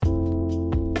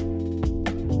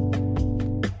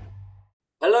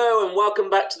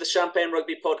welcome back to the Champagne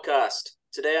Rugby Podcast.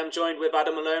 Today I'm joined with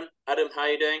Adam Malone. Adam, how are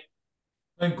you doing?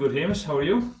 I'm good, Hamish. How are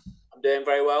you? I'm doing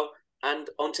very well. And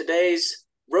on today's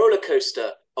roller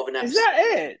coaster of an Is episode. that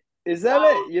it? Is that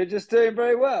it? You're just doing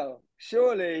very well.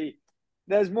 Surely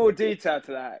there's more detail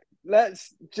to that.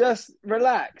 Let's just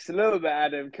relax a little bit,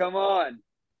 Adam. Come on.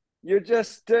 You're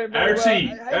just doing very Archie,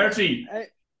 well. Archie. Hey,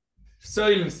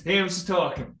 Silence. Hamish is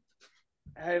talking.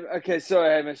 okay,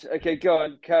 sorry, Hamish. Okay, go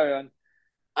on. Carry on.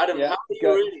 Adam, Yeah, how are you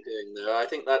go. really doing though? I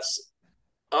think that's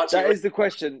Archie. That is the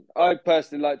question I'd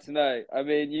personally like to know. I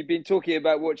mean, you've been talking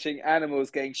about watching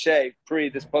animals getting shaved pre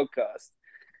this podcast,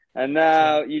 and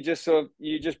now you're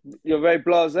very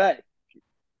blasé.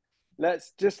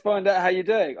 Let's just find out how you're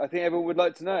doing. I think everyone would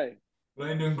like to know. Well,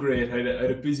 I'm doing great. I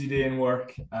had a busy day in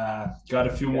work. Got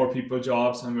a few more people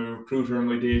jobs. I'm a recruiter in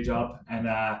my day job, and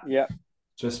Yeah.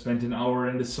 just spent an hour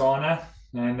in the sauna.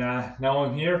 And now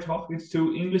I'm here talking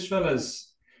to English fellas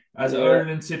as Yeah.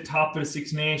 Ireland sit top of the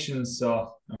Six Nations.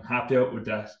 So I'm happy out with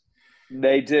that.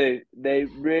 They do. They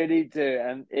really do.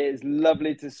 And it is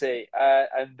lovely to see.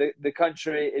 And the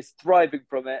country is thriving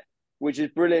from it, which is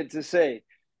brilliant to see.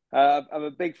 I'm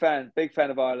a big fan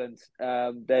of Ireland.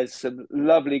 There's some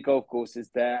lovely golf courses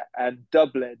there. And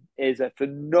Dublin is a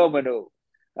phenomenal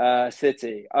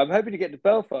city. I'm hoping to get to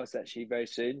Belfast actually very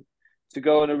soon to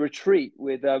go on a retreat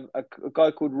with a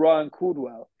guy called Ryan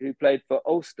Caldwell who played for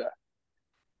Ulster.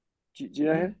 Do you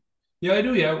know him? Yeah, I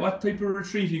do. Yeah. What type of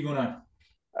retreat are you going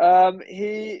on?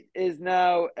 He is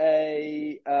now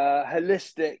a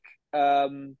holistic. I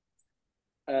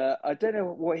don't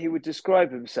know what he would describe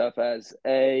himself as.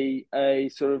 A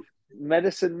sort of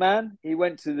medicine man. He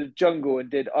went to the jungle and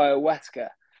did ayahuasca.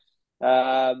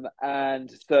 And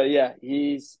so yeah,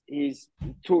 he's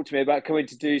talked to me about coming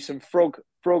to do some frog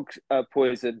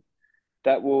poison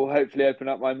that will hopefully open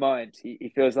up my mind. He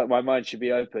feels like my mind should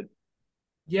be open.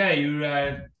 Yeah, you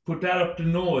put that up the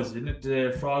nose, isn't it?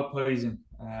 The frog poison.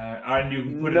 And you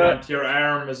can put it No, onto your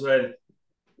arm as well.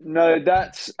 no,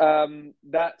 that's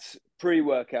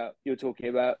pre-workout you're talking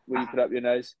about when you put up your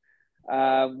nose.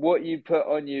 What you put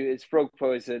on you is frog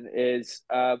poison is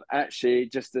actually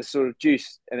just a sort of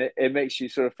juice, and it makes you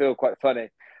sort of feel quite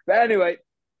funny. But anyway,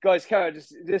 guys, Karen,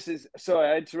 sorry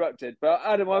I interrupted, but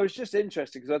Adam, I was just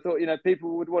interested because I thought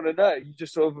people would want to know. You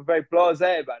just sort of are very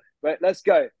blasé about it. But let's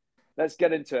go, let's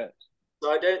get into it. So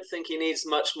I don't think he needs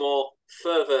much more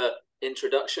further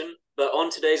introduction. But on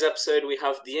today's episode, we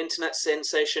have the internet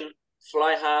sensation,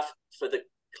 fly half for the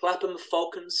Clapham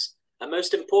Falcons, and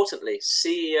most importantly,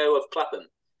 CEO of Clapham.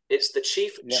 It's the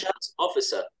Chief Chat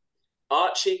Officer,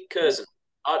 Archie Curzon.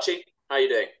 Archie, how are you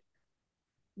doing?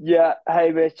 Yeah,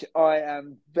 hey Rich, I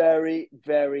am very,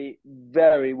 very,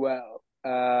 very well.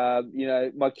 My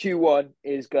Q1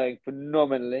 is going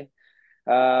phenomenally.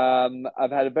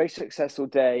 I've had a very successful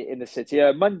day in the city.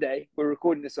 Monday, we're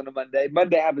recording this on a Monday.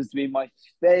 Monday happens to be my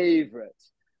favorite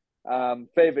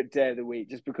day of the week,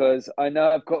 just because I know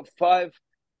I've got five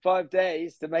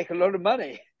days to make a lot of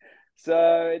money.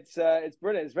 So it's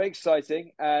brilliant. It's very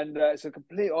exciting, and it's a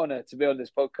complete honor to be on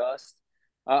this podcast.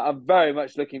 I'm very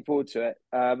much looking forward to it.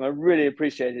 I really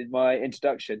appreciated my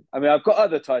introduction. I mean, I've got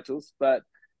other titles, but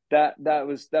that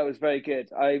was very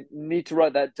good. I need to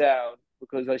write that down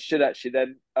because I should actually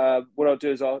then. What I'll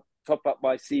do is I'll top up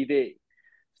my CV,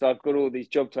 so I've got all these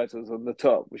job titles on the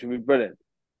top, which will be brilliant.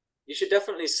 You should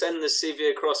definitely send the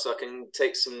CV across so I can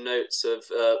take some notes of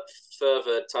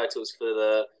further titles for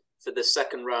the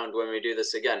second round when we do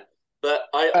this again. But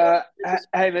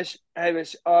Hamish,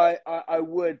 I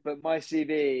would, but my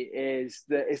CV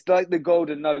it's like the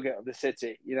golden nugget of the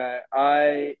city.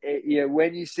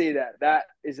 When you see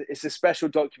it's a special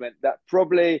document that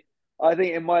probably I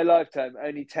think in my lifetime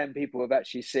only 10 people have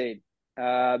actually seen.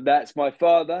 That's my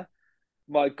father,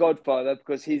 my godfather,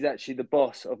 because he's actually the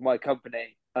boss of my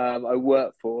company I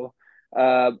work for.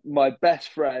 My best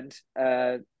friend.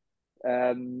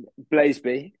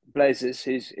 Blazes,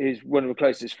 who's one of my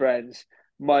closest friends,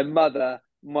 my mother,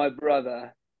 my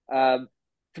brother,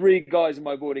 three guys in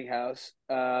my boarding house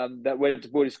that went to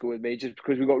boarding school with me just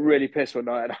because we got really pissed one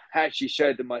night and I actually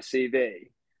showed them my CV.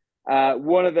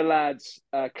 One of the lads,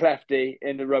 Clafty,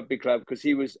 in the rugby club because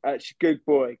he was actually good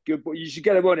boy. You should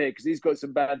get him on here because he's got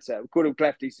some banter. We call him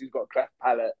Clafty, so he's got a cleft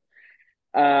palate.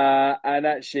 And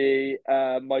actually,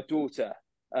 my daughter,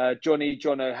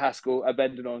 Johnno Haskell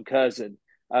Abendanon Curzon.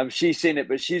 She's seen it,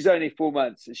 but she's only 4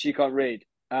 months and she can't read.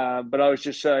 But I was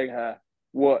just showing her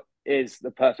what is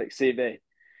the perfect CV.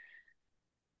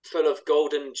 Full of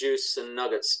golden juice and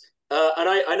nuggets. And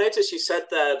I noticed you said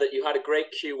there that you had a great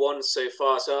Q1 so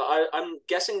far. So I'm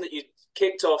guessing that you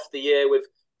kicked off the year with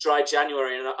dry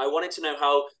January, and I wanted to know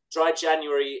how dry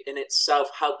January in itself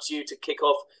helped you to kick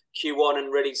off Q1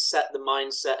 and really set the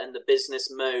mindset and the business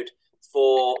mode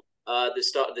for the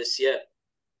start of this year.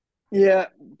 Yeah,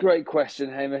 great question,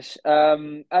 Hamish.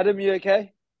 Adam, you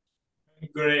okay?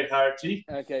 Great, Archie.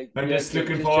 Okay, I'm yeah, just good.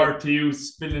 looking Just forward check. to you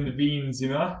spilling the beans, you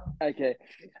know? Okay.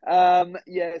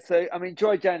 Yeah, so I mean,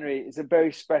 dry January is a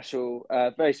very special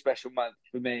month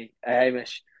for me,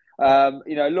 Hamish.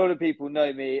 You know, a lot of people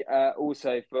know me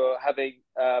also for having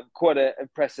quite an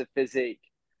impressive physique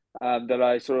that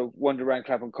I sort of wander around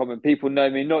Clapham Common. People know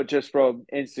me not just from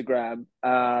Instagram,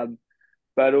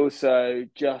 but also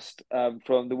just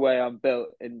from the way I'm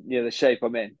built and the shape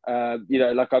I'm in. You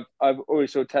know, like I've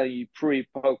always sort of telling you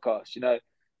pre-podcast. You know,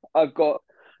 I've got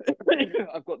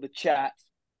I've got the chat,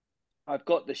 I've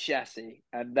got the chassis,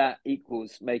 and that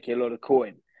equals making a lot of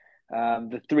coin.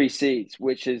 The three C's,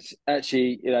 which is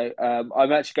actually,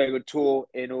 I'm actually going on tour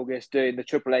in August doing the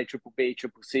Triple A, Triple B,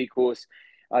 Triple C course.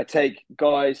 I take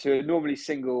guys who are normally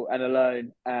single and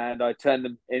alone, and I turn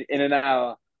them in an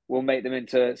hour. We'll make them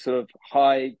into sort of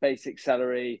high basic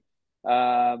salary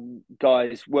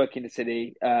guys working the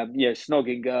city,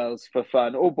 snogging girls for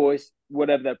fun, or boys,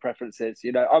 whatever their preference is.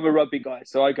 You know, I'm a rugby guy,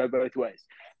 so I go both ways.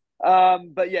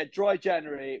 But yeah, dry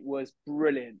January was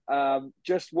brilliant.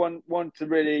 Just want to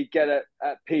really get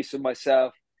at peace with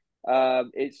myself.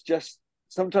 It's just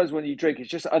sometimes when you drink, it's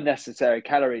just unnecessary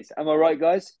calories. Am I right,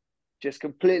 guys? Just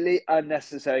completely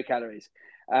unnecessary calories.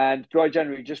 And dry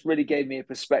January just really gave me a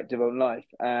perspective on life,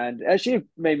 and actually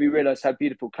made me realize how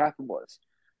beautiful Clapham was.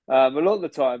 A lot of the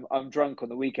time, I'm drunk on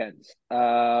the weekends.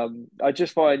 I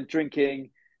just find drinking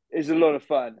is a lot of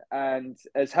fun and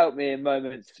has helped me in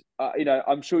moments.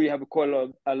 I'm sure you have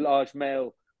a large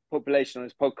male population on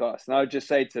this podcast, and I would just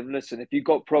say to them, listen, if you've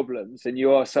got problems and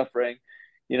you are suffering,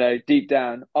 deep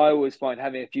down, I always find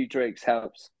having a few drinks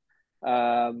helps.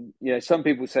 Some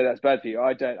people say that's bad for you.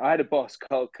 I don't. I had a boss,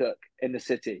 Carl Cook, in the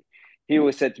city. He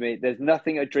always said to me, "There's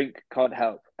nothing a drink can't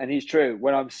help," and he's true.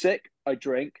 When I'm sick, I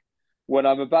drink. When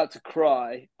I'm about to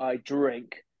cry, I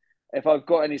drink. If I've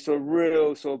got any sort of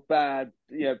real sort of bad,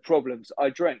 problems, I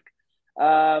drink.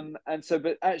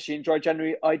 But actually, in dry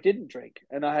January, I didn't drink,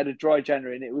 and I had a dry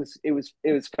January, and it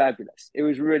was fabulous. It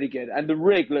was really good, and the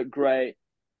rig looked great.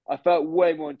 I felt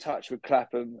way more in touch with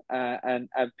Clapham and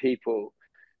people,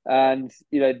 and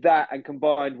that, and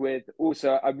combined with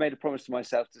also, I've made a promise to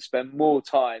myself to spend more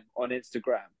time on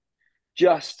Instagram.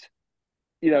 Just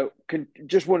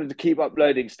just wanted to keep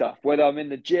uploading stuff, whether I'm in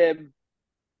the gym,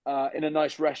 in a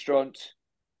nice restaurant,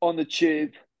 on the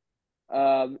tube,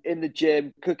 in the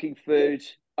gym, cooking food.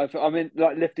 I'm in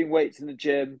like lifting weights in the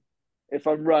gym. If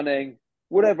I'm running,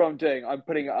 whatever I'm doing, I'm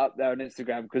putting it up there on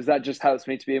Instagram because that just helps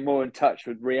me to be more in touch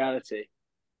with reality.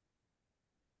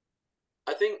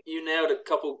 I think you nailed a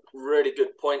couple really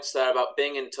good points there about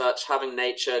being in touch, having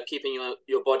nature, keeping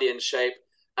your body in shape.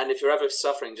 And if you're ever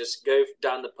suffering, just go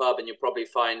down the pub and you'll probably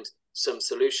find some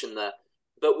solution there.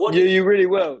 But what do You really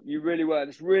will. You really will. And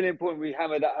it's really important we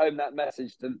hammer that home, that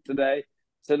message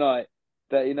tonight,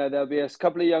 that there'll be a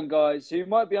couple of young guys who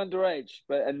might be underage,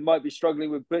 and might be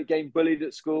struggling with getting bullied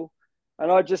at school.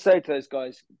 And I just say to those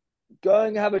guys, go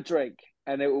and have a drink,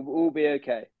 and it will all be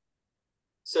okay.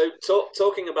 So,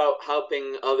 talking about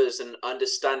helping others and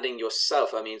understanding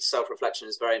yourself, I mean, self-reflection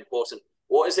is very important.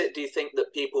 What is it, do you think,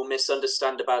 that people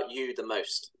misunderstand about you the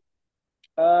most?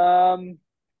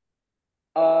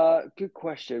 Good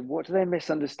question. What do they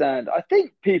misunderstand? I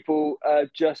think people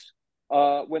just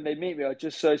when they meet me are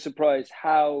just so surprised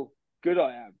how good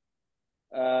I am.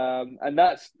 And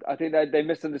I think that they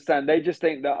misunderstand. They just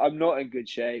think that I'm not in good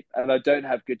shape and I don't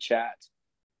have good chat.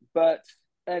 But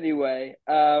anyway,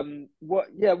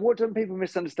 what do people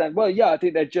misunderstand? Well, yeah, I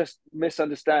think they just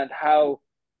misunderstand how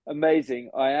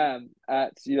amazing I am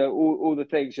at, all the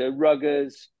things,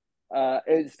 ruggers,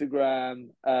 Instagram,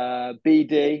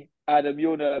 BD. Adam,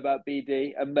 you'll know about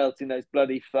BD and melting those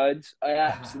bloody phones. I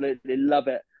absolutely love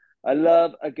it. I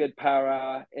love a good power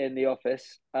hour in the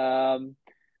office. And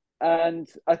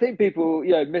I think people,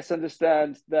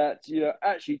 misunderstand that,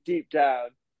 actually deep down,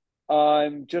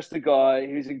 I'm just a guy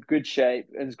who's in good shape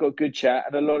and has got good chat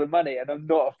and a lot of money, and I'm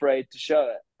not afraid to show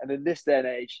it. And in this day and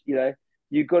age,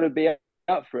 you've got to be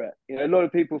up for it. A lot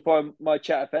of people find my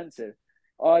chat offensive.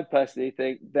 I personally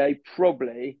think they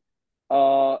probably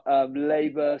are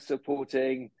Labour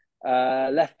supporting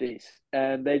lefties,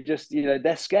 and they just,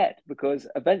 they're scared because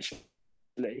eventually,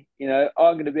 I'm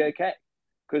going to be okay.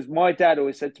 Because my dad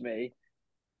always said to me,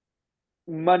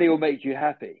 money will make you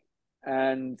happy.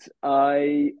 And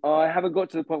I haven't got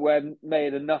to the point where I've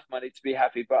made enough money to be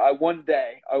happy, but one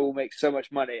day I will make so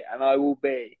much money and I will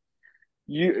be,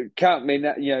 you count me,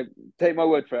 take my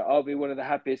word for it. I'll be one of the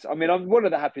happiest. I mean, I'm one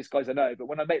of the happiest guys I know, but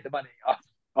when I make the money,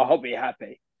 I'll be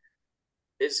happy.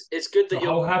 It's good that So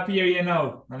you're. how happy are you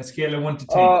now on a scale of 1 to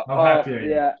 10? How happy are you?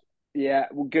 Yeah, yeah.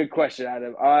 Well, good question,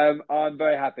 Adam. I'm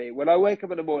very happy when I wake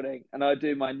up in the morning and I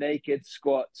do my naked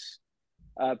squats,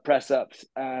 press ups,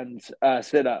 and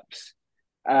sit ups,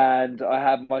 and I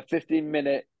have my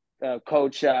 15-minute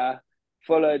cold shower,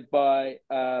 followed by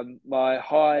my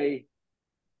high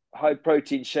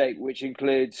protein shake, which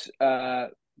includes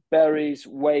berries,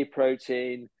 whey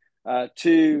protein,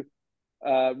 two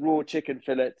raw chicken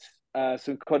fillets,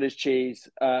 some cottage cheese,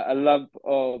 a lump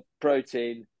of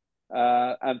protein,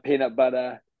 and peanut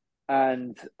butter,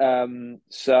 and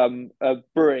some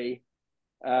brie.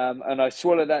 And I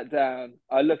swallow that down.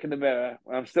 I look in the mirror.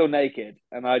 I'm still naked,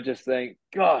 and I just think,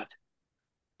 God,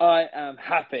 I am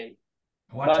happy.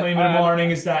 What Like time in the I am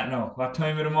morning is that now? What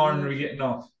time in the morning are we getting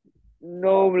off?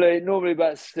 normally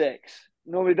about 6.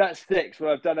 Normally that's 6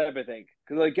 when I've done everything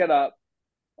because I get up.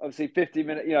 Obviously, 50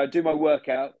 minutes. I do my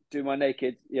workout, do my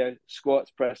naked, squats,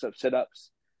 press ups, sit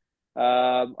ups.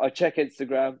 I check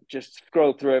Instagram, just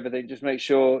scroll through everything, just make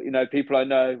sure people I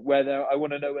know where they're. I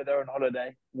want to know where they're on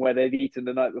holiday, where they've eaten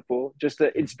the night before, just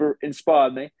to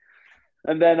inspire me.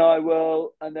 And then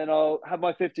I'll have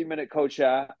my 15-minute cold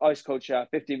shower, ice cold shower,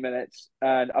 15 minutes,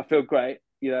 and I feel great.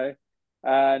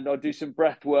 And I'll do some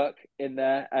breath work in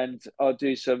there, and I'll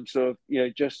do some sort of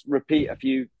just repeat a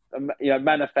few,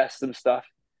 manifest some stuff.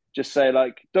 Just say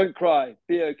like, don't cry,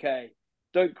 be okay.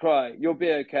 Don't cry, you'll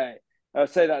be okay. I'll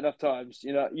say that enough times,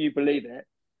 you believe it.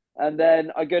 And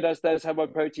then I go downstairs, have my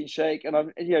protein shake, and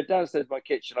I'm downstairs in my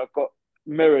kitchen. I've got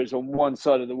mirrors on one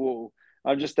side of the wall.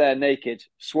 I'm just there naked,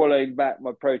 swallowing back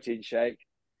my protein shake.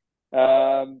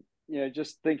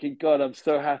 Just thinking, God, I'm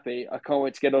so happy. I can't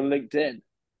wait to get on LinkedIn.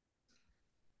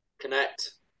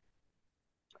 Connect.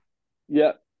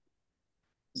 Yeah.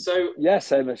 So, yes,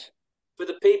 Hamish. For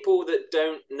the people that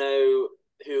don't know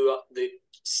who the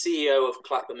CEO of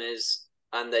Clapham is,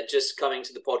 and they're just coming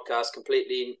to the podcast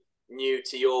completely new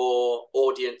to your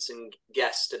audience and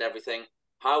guest and everything,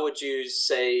 how would you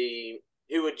say?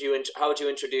 How would you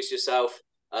introduce yourself?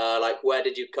 Like, where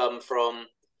did you come from,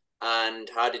 and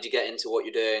how did you get into what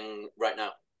you're doing right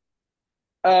now?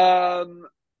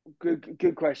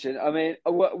 Good question. I mean,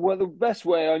 well, the best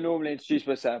way I normally introduce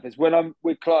myself is when I'm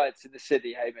with clients in the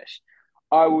city, Hamish.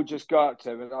 I will just go up to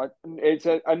them, and it's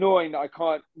annoying that I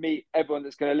can't meet everyone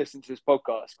that's going to listen to this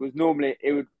podcast because normally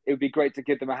it would be great to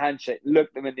give them a handshake,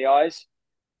 look them in the eyes.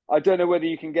 I don't know whether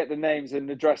you can get the names and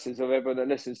addresses of everyone that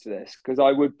listens to this because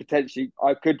I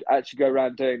could actually go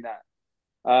around doing that.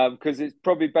 Because it's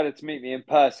probably better to meet me in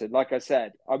person. Like I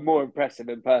said, I'm more impressive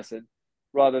in person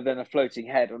rather than a floating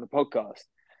head on a podcast.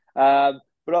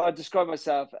 But I describe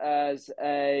myself as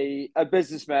a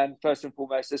businessman, first and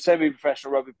foremost, a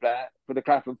semi-professional rugby player for the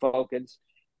Clapham Falcons.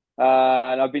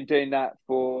 And I've been doing that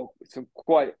for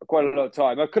quite a lot of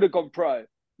time. I could have gone pro.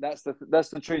 That's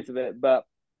the truth of it. But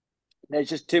there's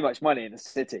just too much money in the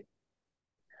city.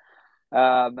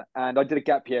 And I did a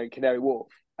gap year in Canary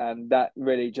Wharf. And that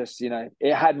really just,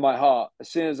 it had my heart. As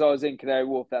soon as I was in Canary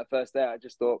Wharf that first day, I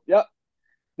just thought, yep,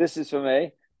 this is for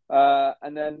me.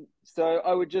 And then, so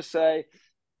I would just say,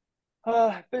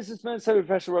 businessman,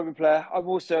 semi-professional rugby player. I'm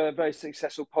also a very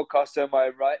successful podcaster in my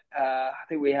own right. I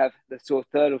think we have the sort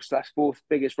of third or / fourth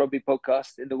biggest rugby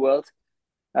podcast in the world.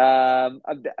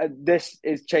 This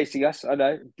is chasing us, I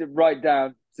know, right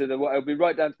down to the it'll be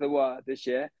right down to the wire this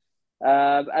year.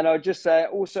 And I would just say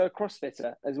also a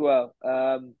CrossFitter as well.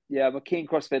 I'm a keen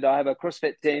CrossFitter. I have a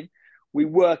CrossFit team. We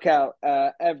work out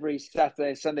every Saturday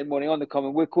and Sunday morning on the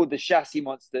Common. We're called the Chassis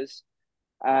Monsters.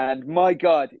 And my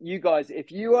God, you guys,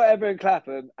 if you are ever in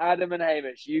Clapham, Adam and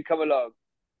Hamish, you come along.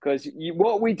 Because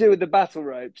what we do with the battle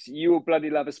ropes, you will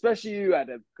bloody love, especially you,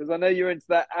 Adam, because I know you're into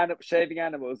that shaving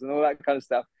animals and all that kind of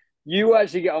stuff. You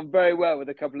actually get on very well with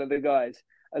a couple of the guys.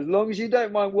 As long as you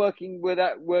don't mind working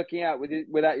out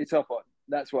without your top on.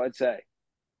 That's what I'd say.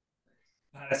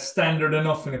 That's standard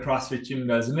enough in a CrossFit gym,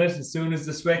 doesn't it? As soon as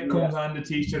the sweat comes on, the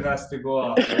t-shirt has to go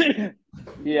off. Right?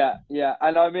 Yeah.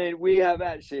 And I mean, we have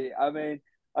actually, I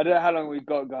don't know how long we've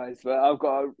got, guys, but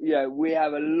we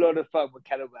have a lot of fun with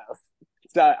kettlebells.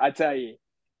 So I tell you,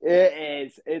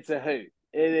 it's a hoot.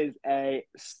 It is a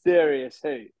serious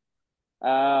hoot.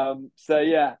 I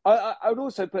would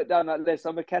also put down that list.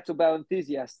 I'm a kettlebell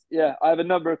enthusiast. Yeah, I have a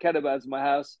number of kettlebells in my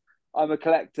house. I'm a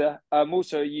collector. I'm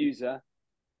also a user.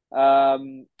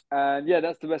 And yeah,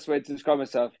 that's the best way to describe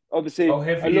myself. Obviously, how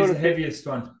heavy is the heaviest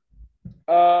one?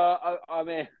 I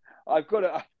mean, I've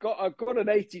got an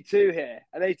 82 here,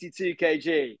 an 82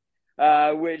 kg.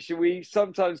 which we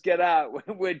sometimes get out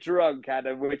when we're drunk,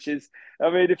 Adam. Which is, I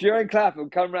mean, if you're in Clapham,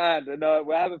 come round and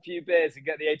we'll have a few beers and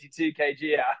get the 82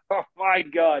 kg out. Oh my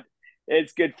God,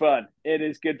 it's good fun. It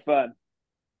is good fun.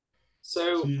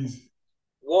 So, Jeez.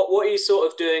 what are you sort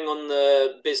of doing on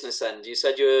the business end? You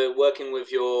said you were working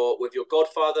with your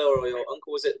godfather or your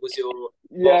uncle. Was your boss?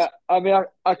 Yeah, I mean,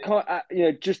 I can't,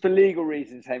 just for legal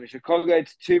reasons, Hamish, I can't go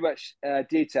into too much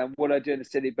detail on what I do in the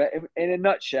city. But in a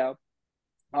nutshell,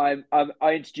 I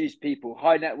introduce people,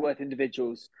 high net worth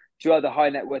individuals, to other high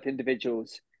net worth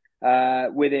individuals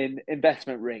within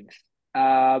investment rings.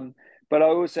 But I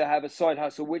also have a side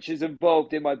hustle which is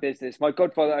involved in my business. My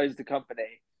godfather owns the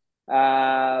company,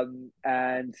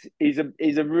 and he's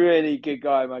a really good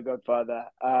guy. My godfather,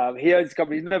 he owns the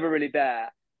company. He's never really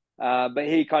there, but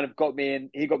he kind of got me in.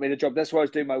 He got me the job. That's why I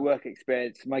was doing my work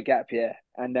experience, my gap year,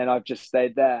 and then I've just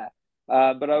stayed there.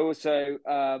 But I also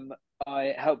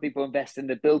I help people invest in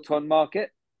the built-on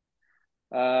market.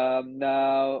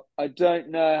 Now, I don't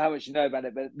know how much you know about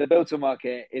it, but the built-on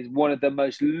market is one of the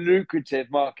most lucrative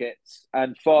markets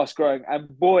and fast-growing and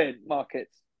buoyant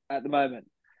markets at the moment.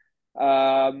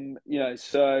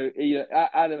 So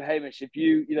Adam, Hamish, if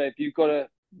you've got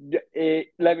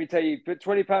let me tell you, put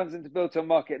 £20 into built-on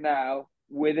market now.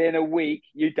 Within a week,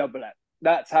 you double it.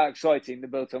 That's how exciting the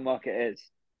built-on market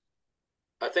is.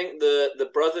 I think the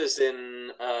brothers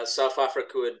in South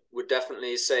Africa would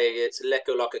definitely say it's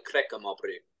lekker like a cracker, my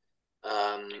bro.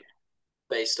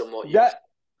 Based on what you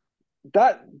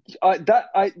That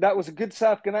that was a good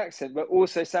South African accent, but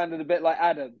also sounded a bit like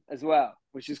Adam as well,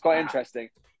 which is quite interesting.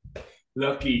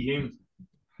 Lucky him.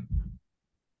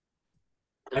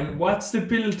 And what's the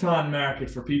built-on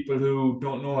market for people who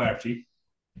don't know, Archie?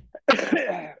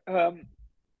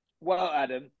 Well,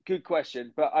 Adam, good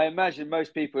question. But I imagine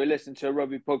most people who listen to a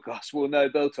rugby podcast will know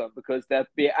Bilton because they'll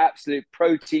be absolute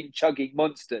protein chugging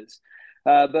monsters.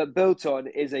 But Bilton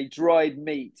is a dried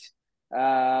meat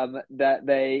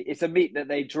it's a meat that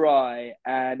they dry,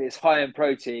 and it's high in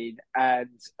protein and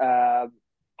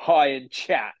high in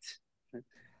chat.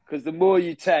 Because the more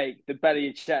you take, the better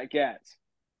your chat gets.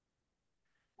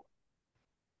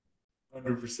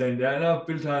 100%. Yeah, no,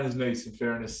 built-on is nice. In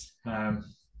fairness,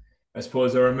 I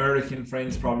suppose our American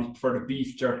friends probably prefer the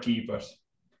beef jerky, but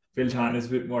built-on is a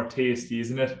bit more tasty,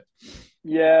 isn't it?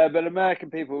 Yeah, but American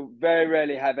people very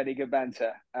rarely have any good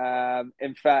banter.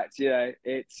 In fact,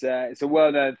 it's a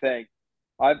well-known thing.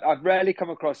 I've rarely come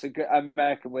across a good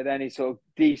American with any sort of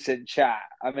decent chat.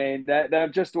 I mean, they're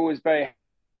just always very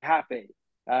happy.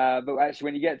 But actually,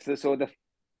 when you get to the sort of the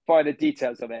finer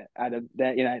details of it, Adam,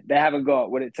 they haven't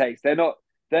got what it takes. They're not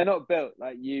built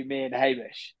like you, me, and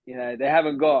Hamish. They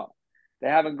haven't got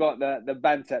the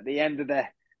banter at the end of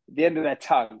their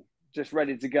tongue, just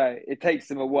ready to go. It takes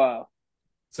them a while.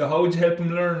 So how would you help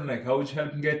them learn? Like, how would you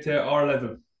help them get to our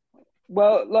level?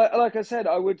 Well, like I said,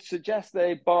 I would suggest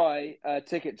they buy a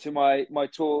ticket to my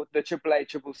tour, the Triple A,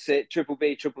 Triple C, Triple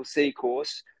B, Triple C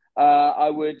course. I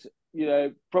would,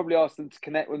 probably ask them to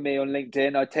connect with me on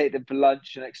LinkedIn. I'd take them for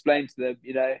lunch and explain to them,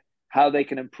 how they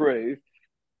can improve.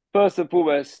 First and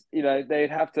foremost,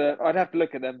 I'd have to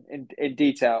look at them in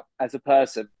detail as a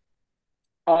person.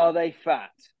 Are they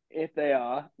fat? If they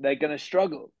are, they're going to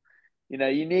struggle.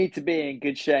 You need to be in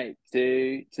good shape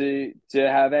to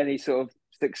have any sort of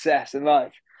success in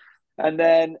life. And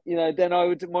then I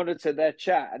would monitor their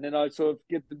chat, and then I'd sort of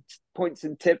give them points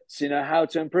and tips, how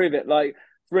to improve it. Like,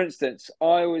 for instance,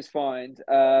 I always find,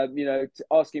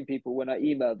 asking people when I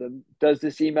email them, does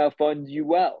this email find you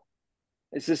well?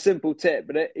 It's a simple tip,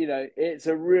 but it's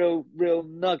a real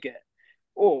nugget.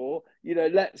 Or,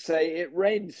 let's say it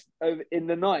rains over in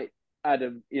the night,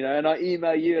 Adam, and I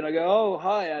email you and I go, oh,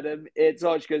 hi, Adam, it's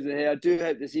Archie Curzon here. I do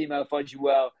hope this email finds you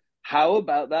well. How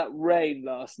about that rain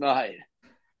last night?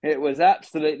 It was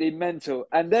absolutely mental.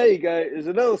 And there you go. There's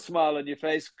a little smile on your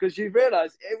face because you've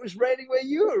realized it was raining where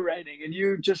you were raining and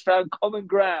you just found common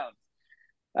ground.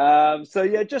 So,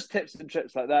 yeah, just tips and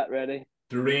trips like that, really.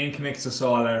 The rain connects us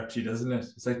all, Archie, doesn't it?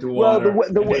 It's like the Well, water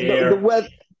and the air.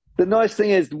 the nice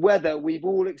thing is the weather. We've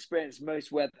all experienced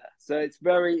most weather, so it's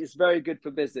very good for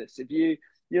business. If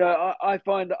I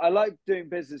find I like doing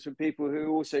business with people who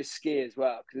also ski as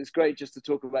well because it's great just to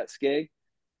talk about skiing,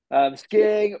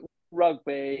 skiing,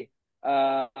 rugby,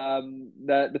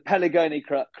 the Pelagoni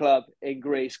Club in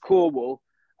Greece, Cornwall,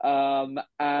 and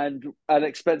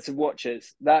expensive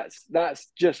watches. That's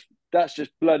just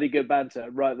bloody good banter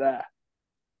right there.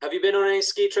 have you been on any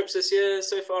ski trips this year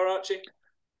so far, Archie?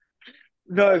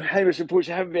 No, Hamish,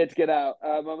 unfortunately, I haven't been able to get out.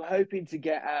 I'm hoping to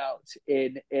get out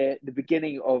in the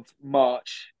beginning of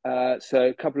March, so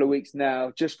a couple of weeks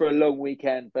now, just for a long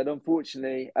weekend. But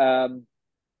unfortunately,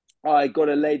 I got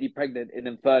a lady pregnant in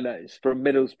Infernos from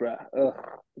Middlesbrough. Ugh,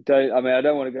 I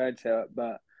don't want to go into it,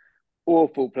 but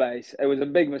awful place. It was a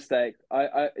big mistake.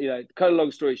 Cut a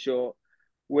long story short,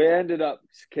 we ended up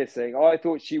kissing. I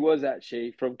thought she was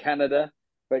actually from Canada,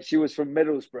 but she was from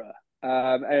Middlesbrough.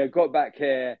 And I got back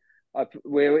here.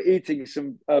 We were eating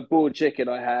some boiled chicken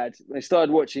I had. I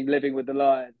started watching Living with the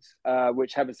Lions,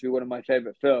 which happens to be one of my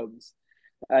favorite films.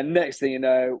 And next thing you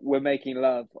know, we're making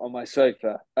love on my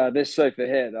sofa. This sofa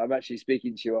here that I'm actually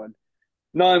speaking to you on.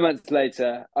 9 months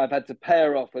later, I've had to pay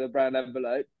her off with a brown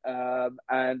envelope,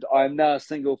 and I'm now a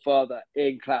single father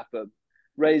in Clapham,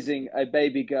 raising a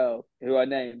baby girl who I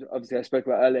named, obviously I spoke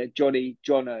about earlier, Johnny,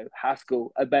 Jono,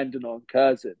 Haskell, Abendanon,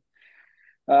 Curzon.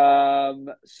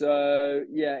 So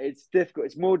yeah, it's difficult.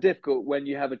 It's more difficult when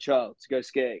you have a child to go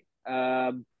skiing.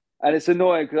 And it's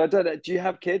annoying because I don't know. Do you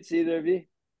have kids, either of you?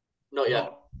 Not yet.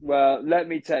 No. Well, let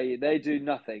me tell you, they do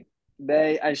nothing.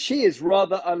 And she is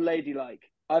rather unladylike.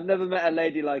 I've never met a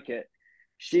lady like it.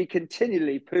 She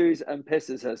continually poos and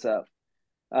pisses herself.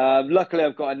 Luckily,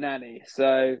 I've got a nanny,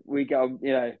 so we get on.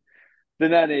 The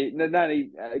nanny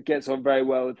gets on very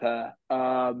well with her.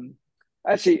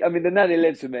 Actually, I mean, the nanny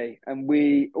lives with me, and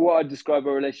what I describe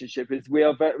our relationship is we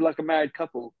are very, like a married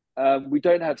couple. We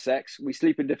don't have sex. We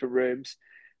sleep in different rooms,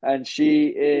 and she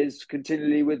is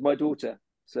continually with my daughter.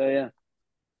 So yeah.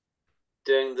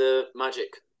 Doing the magic,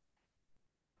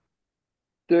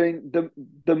 Doing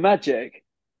the magic.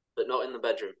 but not in the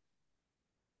bedroom.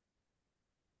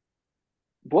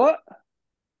 What?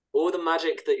 All the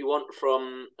magic that you want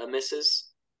from a missus,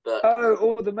 but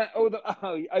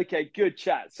Okay, good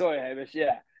chat. Sorry, Hamish.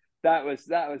 Yeah, that was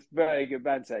very good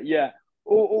banter. Yeah,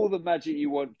 all the magic you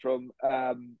want from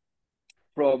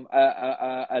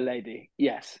a lady.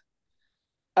 Yes.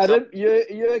 so Adam,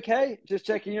 you okay? Just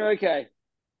checking you're okay.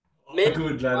 All maybe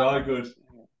good, lad. All good.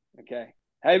 Okay.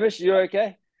 Hamish, you're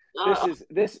okay? This I'm is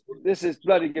this is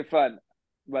bloody good fun,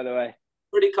 by the way.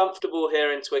 pretty comfortable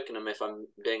here in Twickenham if I'm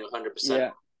being 100%.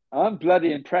 Yeah. I'm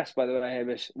bloody impressed, by the way,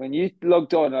 Hamish. When you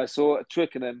logged on, I saw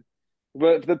Twickenham.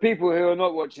 But for the people who are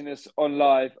not watching us on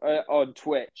live on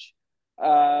Twitch,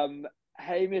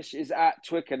 Hamish is at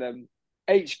Twickenham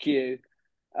HQ,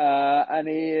 and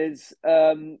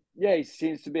he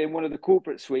seems to be in one of the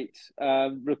corporate suites,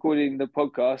 recording the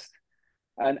podcast.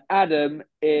 And Adam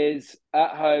is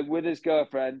at home with his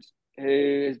girlfriend,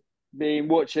 who has been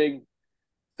watching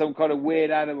some kind of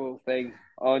weird animal thing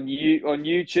on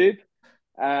YouTube.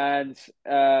 And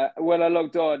when I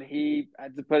logged on, he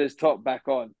had to put his top back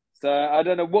on. So I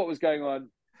don't know what was going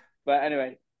on, but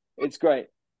anyway, it's great.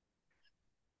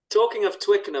 Talking of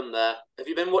Twickenham, there, have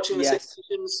you been watching the Six Yes.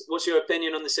 Nations? What's your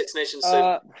opinion on the Six Nations so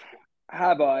Uh,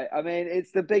 have I? I mean,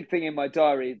 it's the big thing in my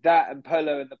diary, that and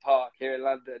polo in the park here in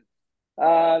London.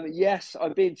 Yes,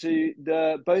 I've been to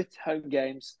the both home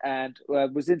games and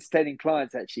was entertaining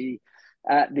clients actually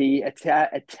at the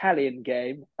Italian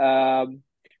game.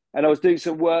 And I was doing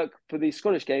some work for the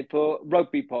Scottish game for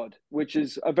Rugby Pod, which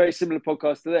is a very similar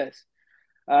podcast to this,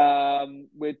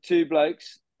 with two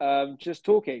blokes just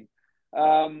talking.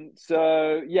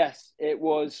 So yes, it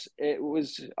was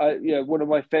one of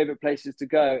my favorite places to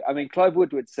go. I mean, Clive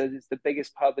Woodward says it's the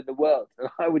biggest pub in the world.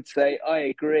 I would say I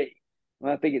agree.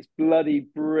 And I think it's bloody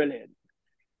brilliant.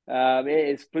 It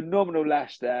is phenomenal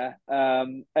lash there,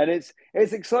 and it's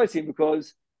exciting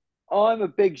because I'm a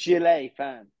big gilet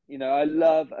fan. I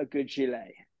love a good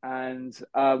gilet, and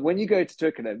when you go to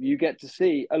Twickenham, you get to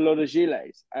see a lot of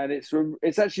gilets, and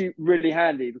it's actually really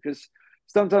handy because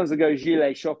sometimes I go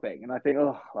gilet shopping and I think,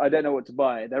 oh, I don't know what to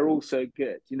buy. They're all so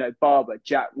good. Barber,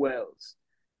 Jack Wills,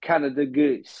 Canada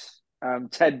Goose,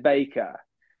 Ted Baker,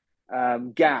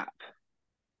 Gap,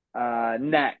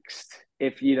 Next.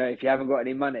 If you haven't got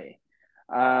any money,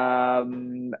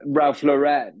 Ralph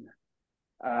Lauren.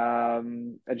 I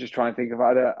just try and think of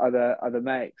other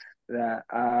makes.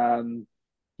 Yeah.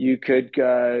 You could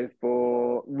go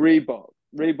for Reebok.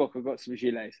 Reebok have got some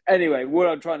gilets. Anyway, what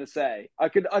I'm trying to say, I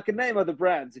could name other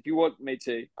brands if you want me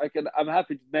to. I'm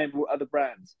happy to name other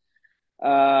brands.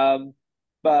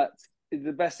 But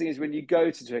the best thing is when you go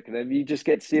to Twickenham, you just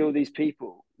get to see all these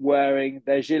people wearing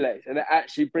their gilets, and it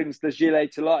actually brings the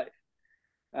gilet to life.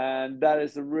 And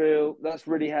that's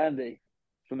really handy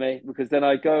for me because then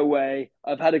I go away,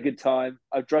 I've had a good time,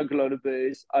 I've drunk a lot of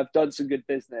booze, I've done some good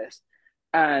business,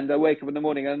 and I wake up in the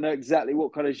morning and I know exactly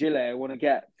what kind of gilet I want to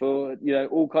get for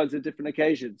all kinds of different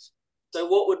occasions. So,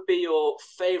 what would be your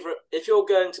favorite if you're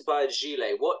going to buy a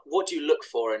gilet? What do you look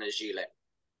for in a gilet?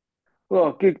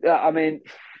 Well, good. I mean,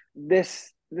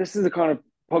 this is the kind of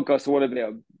podcast I want to be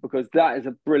on because that is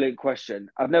a brilliant question.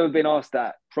 I've never been asked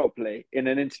that properly in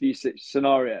an interview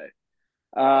scenario.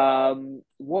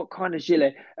 What kind of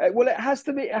gilet? Well, it has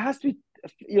to be. It has to be,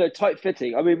 tight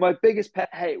fitting. I mean, my biggest pet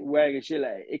hate wearing a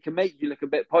gilet. It can make you look a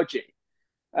bit podgy.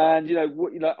 And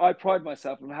I pride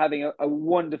myself on having a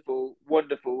wonderful,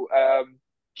 wonderful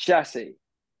chassis.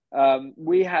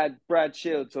 We had Brad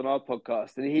Shields on our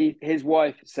podcast, and his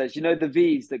wife says, the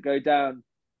V's that go down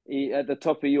at the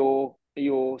top of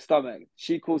your stomach.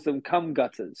 She calls them cum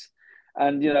gutters,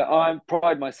 and I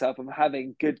pride myself on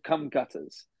having good cum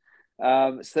gutters.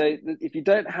 So if you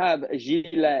don't have a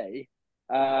gilet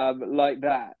like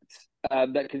that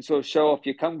that can sort of show off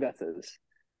your cum gutters,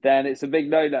 then it's a big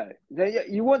no-no.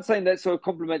 You want something that sort of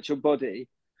complements your body,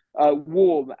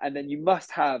 warm, and then you must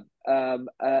have the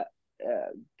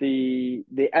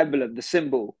emblem, the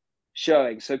symbol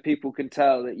showing, so people can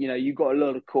tell that you got a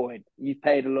lot of coin, you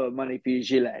paid a lot of money for your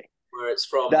gilet. Where it's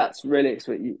from. That's really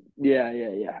expensive.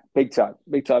 Yeah. Big time,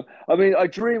 big time. I mean, I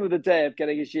dream of the day of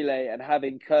getting a gilet and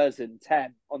having Curzon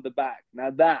 10 on the back. Now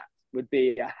that would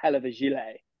be a hell of a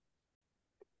gilet.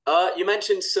 You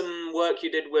mentioned some work you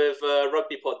did with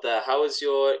Rugby Pod there. How was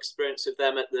your experience with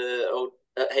them at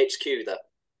HQ there?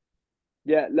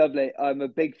 Yeah, lovely. I'm a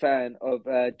big fan of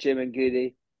Jim and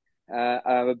Goody.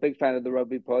 I'm a big fan of the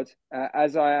Rugby Pod,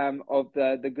 as I am of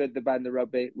the Good, the Bad, the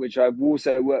Rugby, which I've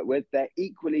also worked with. They're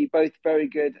equally both very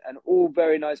good and all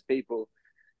very nice people.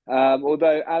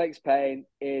 Although Alex Payne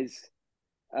is,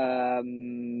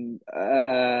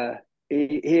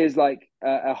 he is like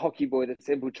a hockey boy that's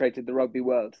infiltrated the rugby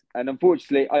world. And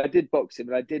unfortunately, I did box him,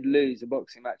 and I did lose a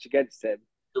boxing match against him.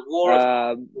 The War of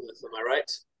am I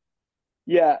right?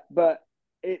 Yeah, but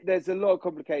there's a lot of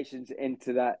complications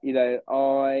into that. The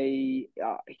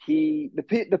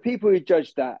people who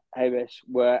judged that, Hamish,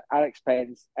 were Alex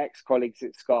Payne's ex-colleagues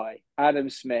at Sky,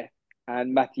 Adam Smith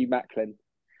and Matthew Macklin.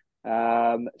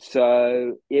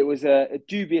 So it was a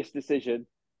dubious decision,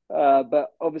 but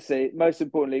obviously, most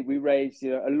importantly, we raised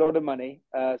a lot of money,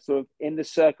 sort of in the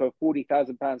circle of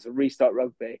 £40,000 to restart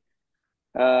rugby.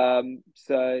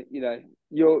 So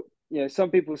some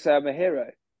people say I'm a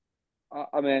hero.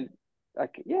 I mean, I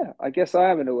guess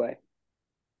I am in a way.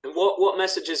 And what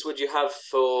messages would you have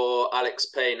for Alex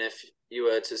Payne if you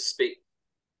were to speak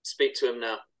to him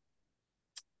now?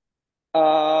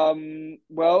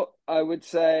 Well, I would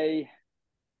say,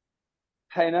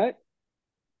 Payno.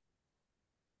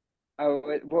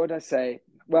 What would I say?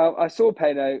 Well, I saw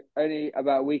Payno only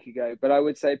about a week ago, but I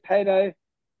would say, Payno,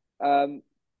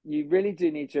 you really do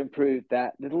need to improve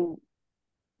that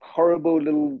horrible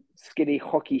little skinny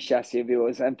hockey chassis of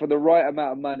yours, and for the right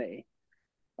amount of money,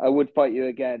 I would fight you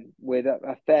again with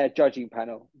a fair judging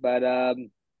panel. But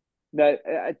no,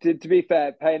 to be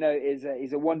fair, Payno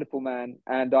he's a wonderful man,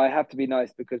 and I have to be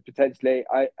nice because potentially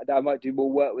I might do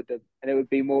more work with them, and it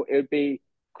would be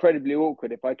incredibly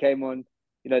awkward if I came on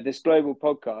this global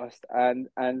podcast and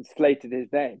slated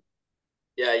his name.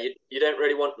 Yeah, you don't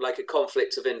really want like a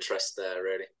conflict of interest there,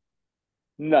 really.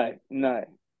 No, not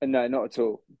at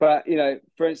all. But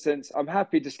for instance, I'm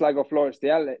happy to slag off Lawrence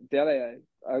D'Aleo.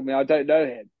 I mean, I don't know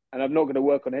him, and I'm not going to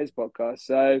work on his podcast.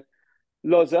 So,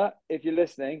 Loza, if you're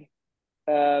listening,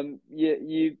 I hear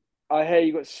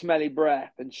you got smelly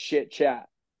breath and shit chat.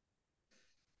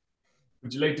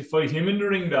 Would you like to fight him in the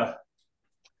ring, though?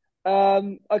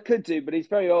 I could do, but he's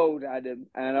very old, Adam,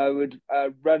 and I would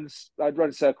I'd run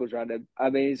circles around him.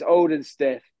 I mean, he's old and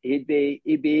stiff. He'd be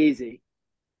easy.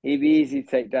 He'd be easy to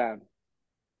take down.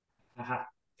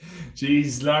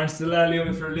 Jeez, Lawrence D'Aleo,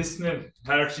 if you're listening,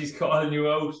 Archie's calling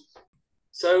you out.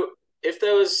 So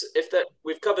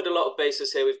we've covered a lot of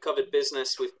bases here. We've covered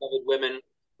business, we've covered women,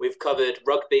 we've covered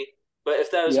rugby. But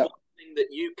if there was one thing that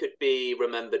you could be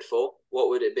remembered for, what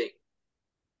would it be?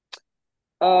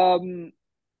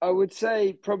 I would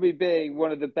say probably being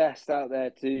one of the best out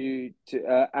there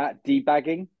at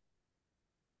debagging.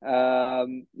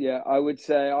 I would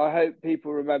say I hope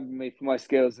people remember me for my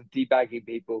skills of debagging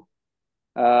people.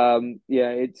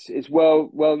 It's well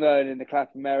known in the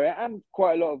Clapham area and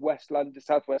quite a lot of West London,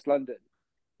 Southwest London.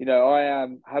 I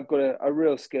have got a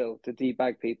real skill to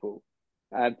debag people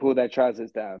and pull their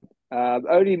trousers down.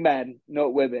 Only men,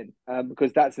 not women,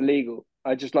 because that's illegal.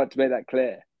 I just like to make that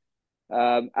clear.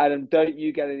 Adam, don't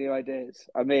you get any ideas?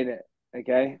 I mean it.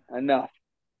 Okay, enough.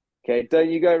 Okay, don't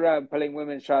you go around pulling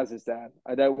women's trousers down.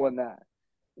 I don't want that.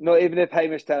 Not even if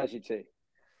Hamish tells you to.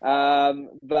 So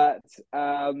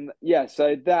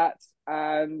that,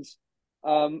 and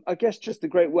I guess just the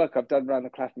great work I've done around the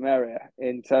Clapham area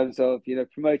in terms of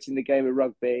promoting the game of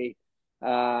rugby,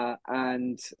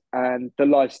 and the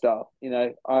lifestyle.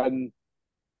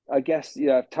 I guess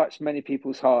I've touched many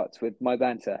people's hearts with my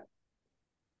banter.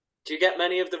 Do you get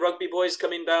many of the rugby boys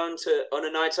coming down on a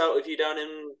night out with you down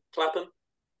in Clapham?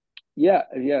 Yeah,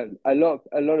 yeah. A lot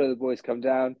of the boys come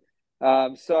down.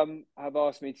 Some have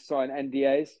asked me to sign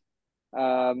NDAs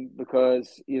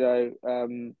because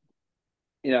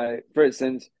for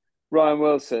instance, Ryan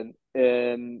Wilson,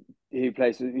 who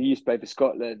used to play for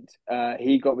Scotland,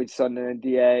 he got me to sign an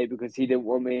NDA because he didn't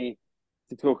want me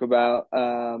to talk about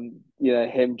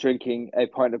him drinking a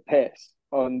pint of piss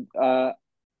on. I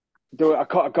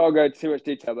can't go into too much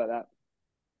detail about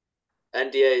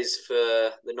NDAs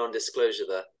for the non-disclosure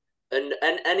there, and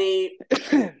any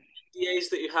that. NDAs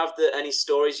that you have, that any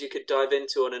stories you could dive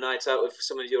into on a night out with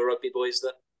some of your rugby boys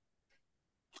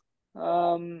there.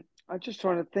 I'm just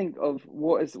trying to think of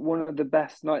what is one of the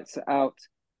best nights out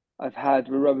I've had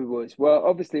with rugby boys. Well,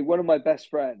 obviously, one of my best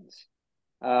friends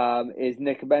is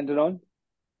Nick Abendanon,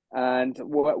 and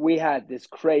we had this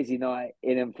crazy night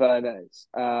in Infernos.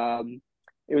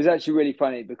 It was actually really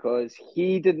funny because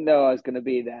he didn't know I was going to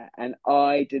be there, and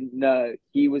I didn't know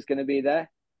he was going to be there,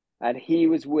 and he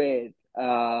was with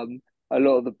a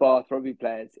lot of the Bath rugby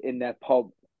players in their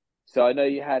pomp. So I know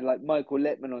you had like Michael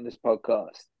Littman on this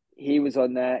podcast. He was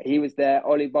on there. He was there.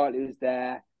 Ollie Bartley was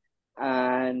there,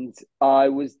 and I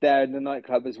was there in the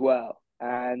nightclub as well.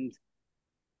 And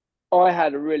I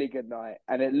had a really good night,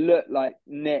 and it looked like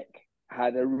Nick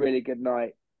had a really good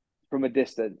night from a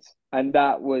distance, and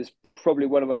that was probably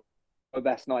one of my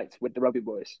best nights with the rugby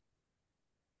boys.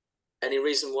 Any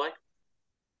reason why?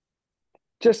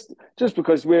 Just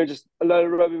because we were just a load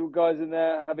of rugby guys in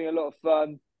there having a lot of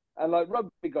fun, and like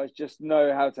rugby guys just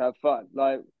know how to have fun.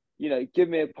 Like give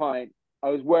me a pint.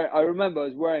 I remember I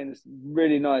was wearing this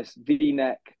really nice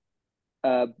V-neck,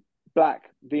 uh, black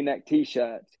V-neck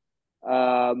T-shirt.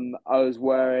 I was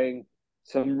wearing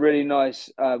some really nice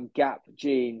Gap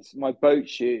jeans, my boat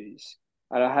shoes,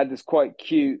 and I had this quite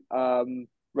cute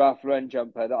Ralph Lauren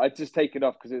jumper that I'd just taken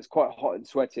off because it was quite hot and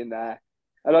sweaty in there.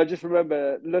 And I just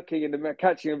remember looking in the mirror,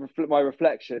 catching my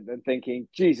reflection, and thinking,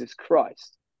 Jesus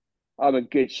Christ, I'm in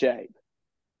good shape,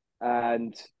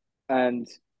 and and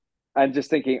and just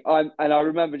thinking I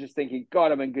remember just thinking,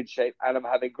 God, I'm in good shape and I'm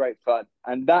having great fun,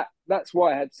 and that's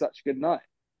why I had such a good night.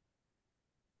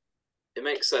 It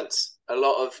makes sense. A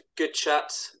lot of good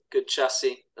chat, good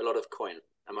chassis, a lot of coin.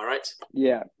 Am I right?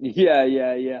 Yeah, yeah,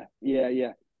 yeah, yeah, yeah,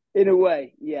 yeah. In a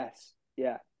way, yes,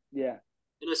 yeah, yeah.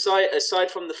 And aside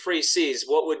from the free C's,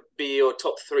 what would be your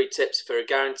top three tips for a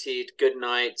guaranteed good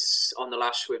night on the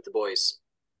lash with the boys?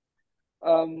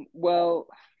 Well,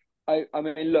 I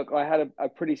mean, look, I had a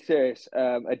pretty serious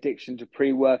addiction to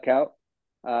pre-workout.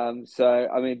 So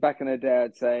I mean, back in the day,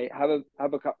 I'd say have a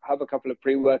couple of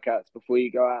pre-workouts before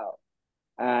you go out,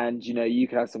 and you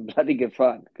can have some bloody good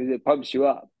fun because it pumps you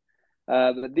up.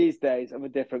 But these days, I'm a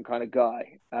different kind of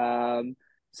guy.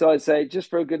 So I'd say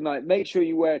just for a good night, make sure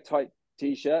you wear a tight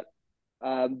t-shirt.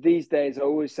 These days, I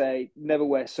always say never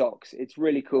wear socks. It's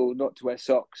really cool not to wear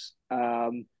socks.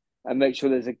 And make sure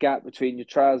there's a gap between your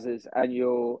trousers and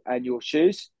your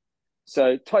shoes.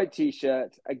 So tight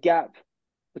t-shirt, a gap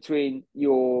between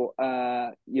your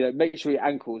make sure your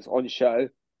ankles on show.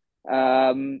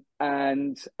 And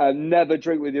never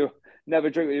drink with your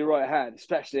right hand,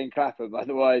 especially in Clapham.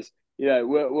 Otherwise,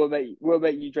 we'll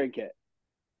make you drink it.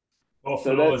 So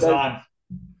Buffalo is on.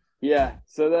 yeah.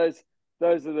 So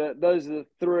those are the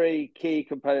three key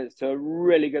components to a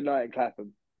really good night in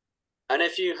Clapham. And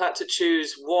if you had to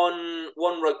choose one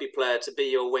rugby player to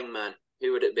be your wingman,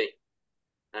 who would it be,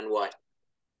 and why?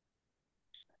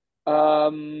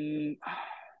 Um,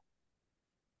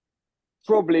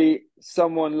 Probably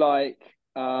someone like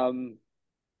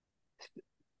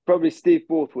probably Steve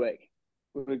Borthwick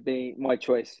would be my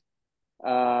choice.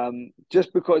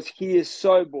 Just because he is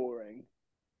so boring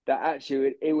that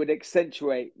actually it would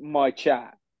accentuate my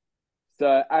chat.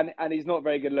 So and he's not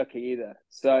very good looking either.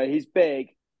 So he's big.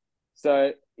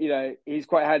 So he's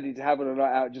quite handy to have on a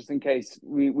night out just in case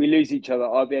we lose each other.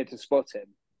 I'll be able to spot him.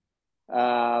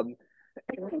 And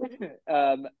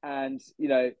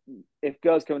if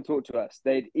girls come and talk to us,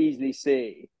 they'd easily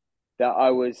see that I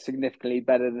was significantly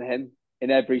better than him in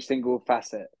every single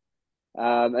facet.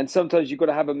 And sometimes you've got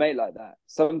to have a mate like that.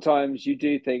 Sometimes you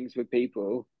do things with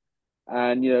people,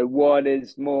 and one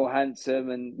is more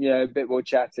handsome and a bit more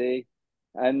chatty,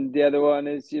 and the other one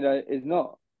is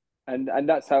not, and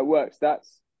that's how it works.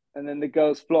 And then the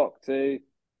girls flock to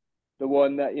the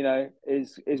one that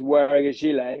is wearing a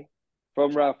gilet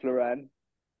from Ralph Lauren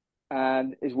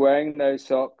and is wearing no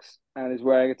socks and is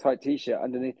wearing a tight t-shirt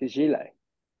underneath his gilet,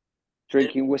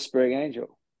 drinking Whispering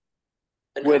Angel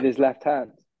And with his left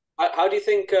hand. how do you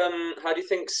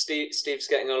think Steve's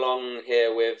getting along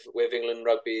here with England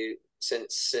rugby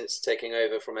since taking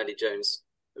over from Eddie Jones?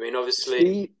 I mean,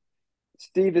 obviously,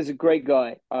 Steve is a great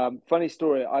guy. Funny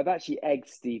story. I've actually egged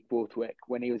Steve Borthwick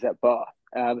when he was at Bath.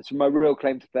 It's my real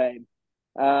claim to fame.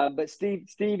 But Steve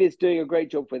is doing a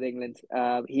great job with England.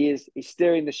 He's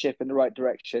steering the ship in the right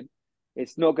direction.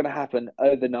 It's not going to happen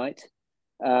overnight.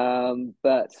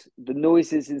 But the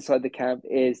noises inside the camp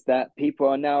is that people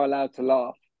are now allowed to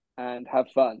laugh and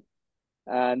have fun.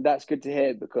 And that's good to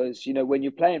hear because, when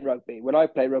you're playing rugby, when I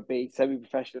play rugby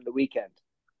semi-professional at the weekend,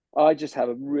 I just have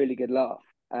a really good laugh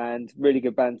and really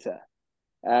good banter.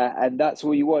 And that's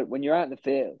all you want when you're out in the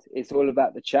field. It's all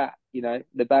about the chat,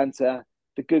 the banter,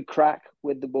 the good crack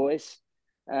with the boys,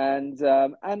 and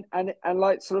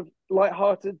like sort of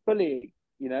light-hearted bullying.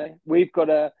 We've got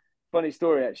a funny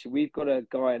story actually. We've got a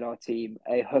guy in our team,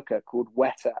 a hooker called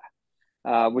Wetter,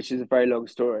 which is a very long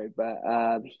story, but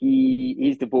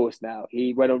he's divorced now.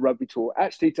 He went on rugby tour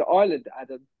actually to Ireland,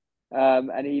 Adam,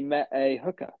 and he met a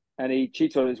hooker and he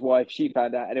cheated on his wife. She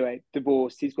found out anyway.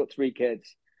 Divorced. He's got 3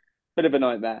 kids. Bit of a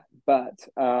nightmare, but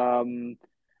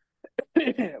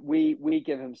we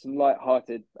give him some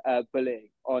light-hearted bullying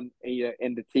on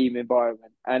in the team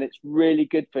environment, and it's really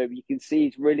good for him. You can see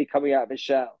he's really coming out of his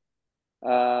shell,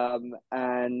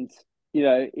 and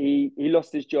he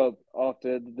lost his job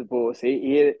after the divorce.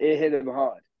 It hit him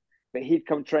hard, but he'd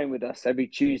come train with us every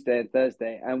Tuesday and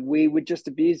Thursday, and we would just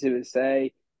abuse him and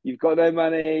say, "You've got no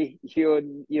money.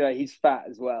 He's fat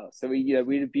as well." So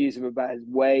we'd abuse him about his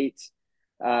weight,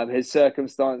 his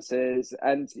circumstances,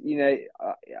 and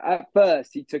at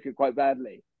first he took it quite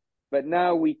badly, but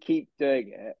now we keep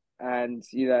doing it, and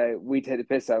we take the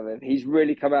piss out of him. He's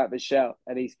really come out of his shell,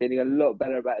 and he's feeling a lot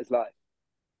better about his life.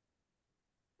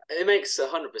 It makes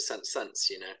 100%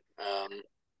 sense,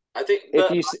 I think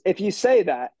if you say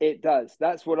that, it does.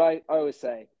 That's what I always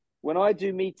say when I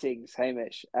do meetings,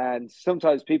 Hamish, and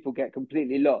sometimes people get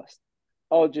completely lost.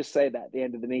 I'll just say that at the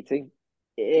end of the meeting.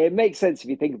 It makes sense if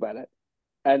you think about it.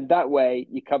 And that way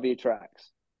you cover your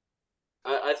tracks.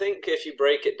 I think if you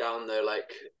break it down though,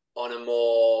 like on a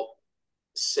more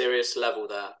serious level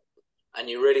there, and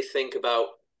you really think about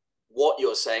what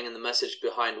you're saying and the message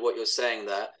behind what you're saying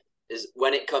there, is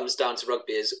when it comes down to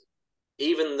rugby, is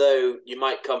even though you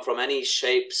might come from any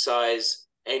shape, size,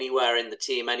 anywhere in the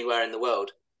team, anywhere in the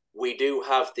world, we do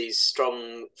have these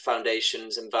strong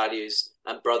foundations and values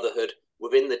and brotherhood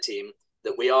within the team,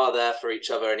 that we are there for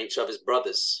each other and each other's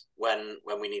brothers when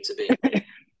we need to be.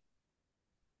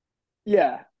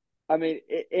 Yeah, I mean,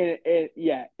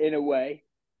 in a way.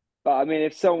 But I mean,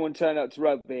 if someone turned up to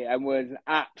rugby and was an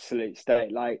absolute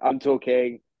state, like I'm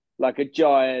talking like a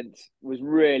giant, was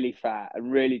really fat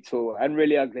and really tall and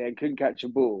really ugly and couldn't catch a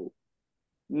ball,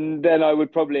 then I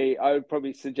would probably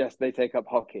suggest they take up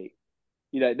hockey.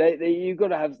 You've got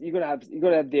to have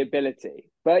the ability.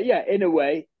 But yeah, in a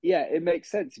way, yeah, it makes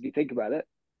sense if you think about it.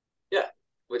 Yeah,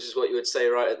 which is what you would say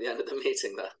right at the end of the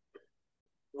meeting there.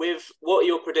 What are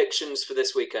your predictions for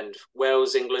this weekend?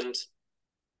 Wales, England?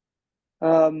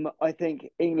 I think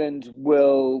England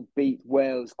will beat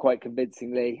Wales quite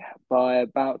convincingly by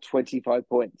about 25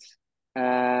 points.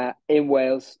 In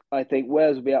Wales, I think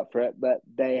Wales will be up for it, but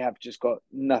they have just got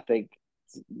nothing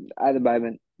at the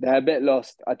moment. They're a bit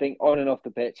lost, I think, on and off the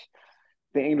pitch.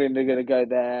 I think England are going to go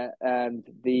there, and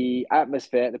the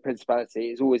atmosphere at the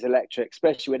Principality is always electric,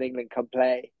 especially when England come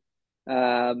play.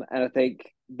 And I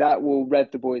think that will rev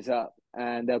the boys up,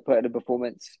 and they'll put in a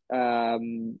performance.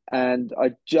 And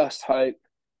I just hope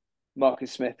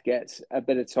Marcus Smith gets a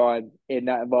bit of time in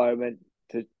that environment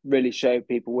to really show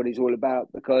people what he's all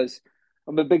about, because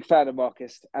I'm a big fan of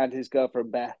Marcus and his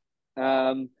girlfriend Beth.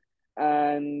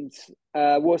 And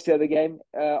what's the other game?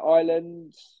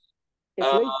 Ireland,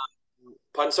 Italy?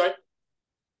 Pardon, sorry?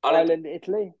 Ireland,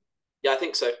 Italy? Yeah, I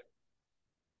think so.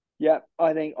 Yeah,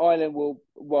 I think Ireland will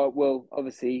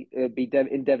obviously be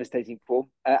in devastating form.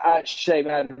 Shame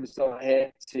Adam's not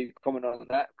here to comment on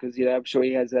that, because I'm sure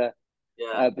he has a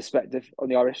perspective on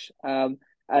the Irish. And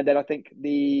then I think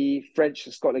the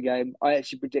French-Scotland game, I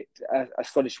actually predict a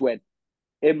Scottish win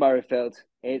in Murrayfield.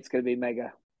 It's going to be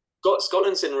mega.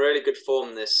 Scotland's in really good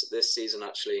form this season,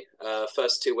 actually.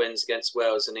 First 2 wins against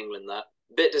Wales and England there.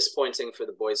 Bit disappointing for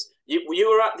the boys. You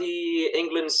were at the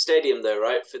England stadium though,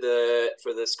 right? For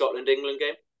the Scotland-England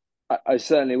game? I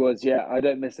certainly was, yeah. I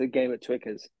don't miss a game at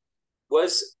Twickers.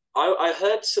 I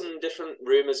heard some different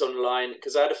rumours online,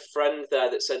 because I had a friend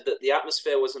there that said that the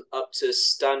atmosphere wasn't up to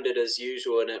standard as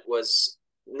usual, and it was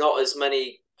not as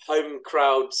many home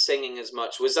crowd singing as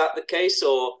much. Was that the case,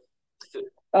 or?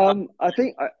 I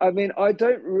mean, I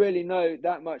don't really know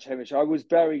that much, Hamish. I was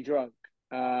very drunk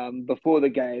before the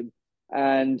game,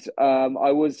 and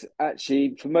I was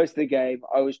actually, for most of the game,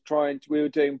 we were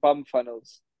doing bum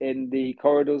funnels in the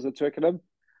corridors of Twickenham.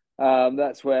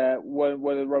 That's where one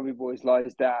of the rugby boys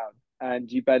lies down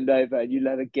and you bend over and you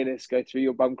let a Guinness go through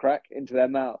your bum crack into their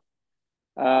mouth.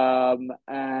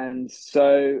 And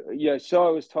so, so I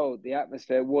was told the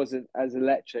atmosphere wasn't as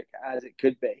electric as it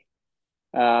could be.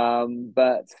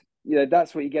 But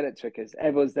that's what you get at Twickers.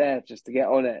 Everyone's there just to get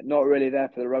on it, not really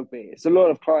there for the rugby. It's a lot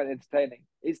of client entertaining.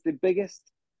 It's the biggest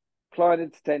client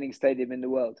entertaining stadium in the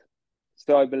world,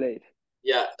 so I believe.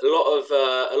 Yeah, a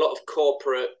lot of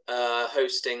corporate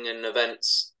hosting and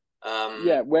events.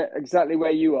 Yeah, exactly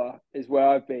where you are is where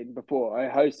I've been before. I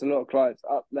host a lot of clients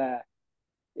up there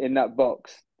in that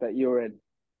box that you're in.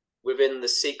 Within the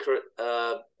secret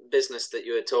business that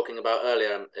you were talking about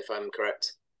earlier, if I'm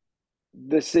correct.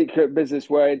 The secret business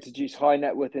where I introduce high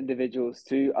net worth individuals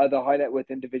to other high net worth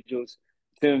individuals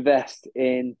to invest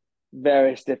in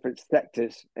various different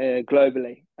sectors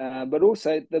globally, but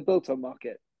also the built-on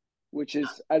market, which is,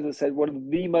 as I said, one of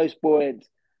the most buoyant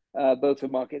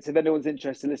built-on markets. If anyone's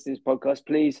interested in listening to this podcast,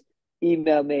 please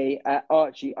email me at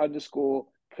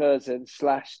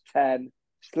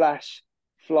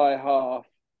Archie_Curzon/10/fly half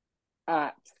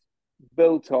at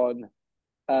built-on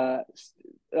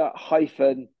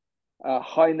hyphen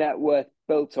high net worth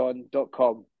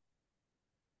built-on.com.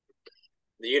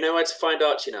 You know where to find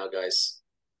Archie now, guys.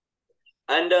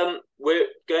 And we're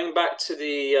going back to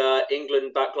the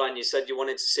England backline. You said you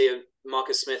wanted to see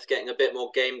Marcus Smith getting a bit more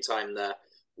game time there.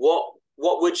 What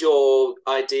would your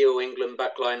ideal England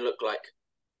backline look like?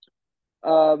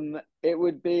 It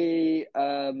would be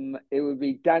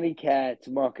Danny Kerr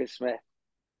to Marcus Smith,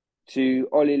 to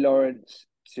Ollie Lawrence,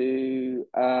 to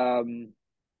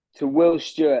Will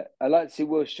Stewart. I'd like to see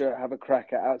Will Stewart have a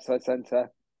crack at outside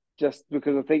centre, just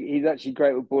because I think he's actually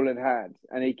great with ball in hand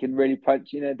and he can really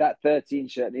punch. That 13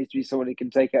 shirt needs to be someone who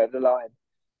can take out the line.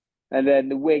 And then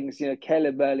the wings,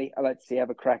 Caleb Burley, I'd like to see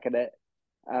have a crack at it.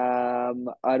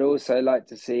 I'd also like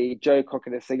to see Joe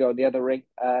Cocker-Singer on the other ring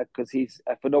because he's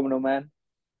a phenomenal man.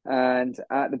 And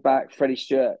at the back, Freddie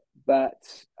Stewart. But,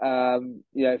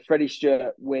 Freddie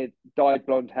Stewart with dyed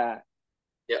blonde hair.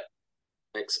 Yeah,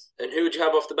 thanks. And who would you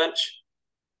have off the bench?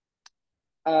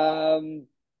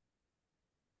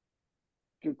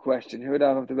 Good question. Who would I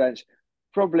have off the bench?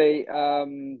 Probably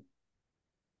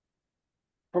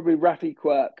Rafi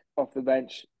Quirk off the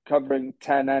bench, covering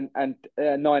 10 and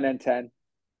 9 and 10.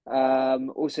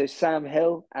 Also Sam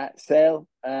Hill at Sale.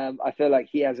 I feel like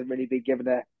he hasn't really been given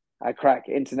a crack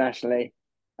internationally.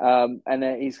 And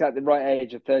he's got the right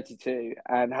age of 32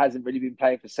 and hasn't really been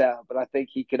playing for Sale, but I think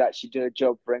he could actually do a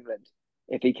job for England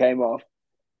if he came off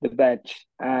the bench.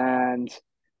 And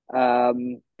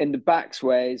in the backs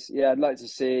ways, I'd like to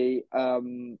see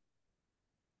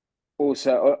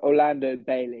also Orlando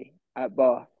Bailey at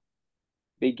Bath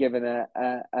be given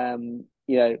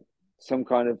some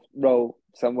kind of role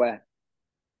somewhere.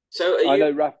 So I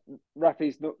know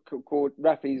Rafi's not called.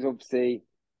 Rafi's obviously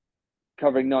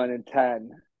covering 9 and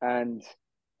 10, and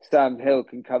Sam Hill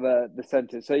can cover the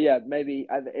centre. So maybe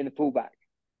in a fullback.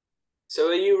 So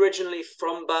are you originally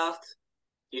from Bath?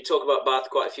 You talk about Bath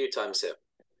quite a few times here.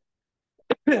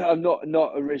 I'm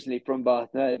not originally from Bath,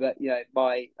 no, but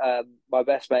my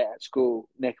best mate at school,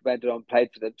 Nick Bendon,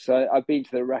 played for them. So I've been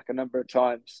to the Rack a number of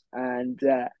times, and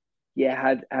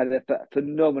had a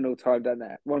phenomenal time down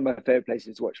there. One of my favourite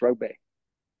places to watch rugby.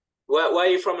 Where are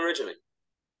you from originally?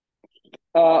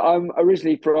 I'm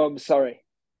originally from Surrey.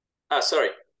 Sorry.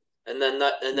 And then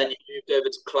you moved over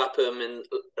to Clapham in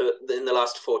the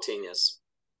last 14 years.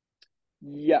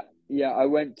 Yeah. I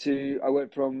went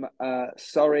from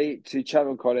Surrey to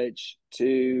Channel College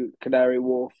to Canary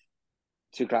Wharf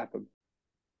to Clapham.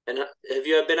 And have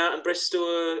you ever been out in Bristol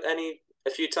a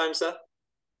few times there?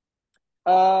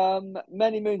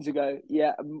 Many moons ago.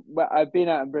 Yeah, I've been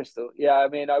out in Bristol. Yeah, I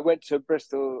mean, I went to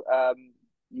Bristol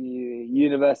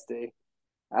university,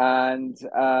 and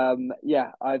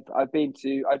I've been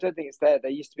to. I don't think it's there.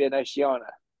 There used to be an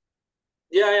Oceana.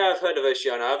 Yeah, I've heard of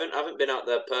Oceana. I haven't been out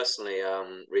there personally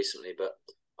recently, but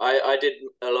I did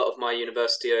a lot of my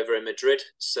university over in Madrid,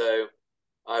 so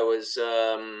I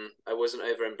wasn't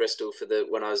over in Bristol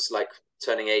when I was like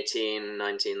turning 18,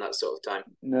 19, that sort of time.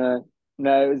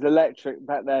 No, it was electric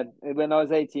back then. When I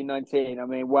was 18, 19, I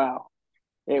mean, wow,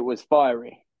 it was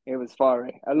fiery. It was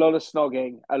fiery. A lot of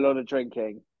snogging, a lot of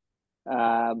drinking,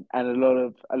 and a lot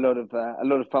of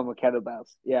fun with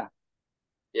kettlebells. Yeah.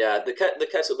 Yeah, the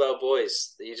kettlebell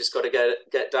boys. You just got to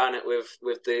get down it with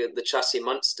the chassis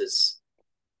monsters.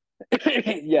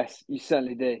 Yes, you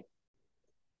certainly do.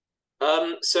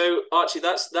 So Archie,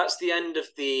 that's the end of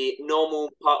the normal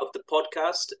part of the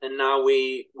podcast, and now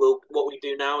what we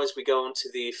do now is we go on to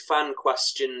the fan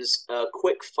questions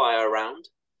quick fire round.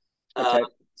 Okay.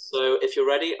 So if you're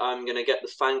ready, I'm going to get the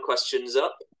fan questions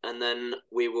up and then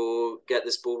we will get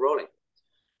this ball rolling.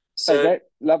 So Okay,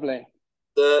 lovely.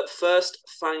 the first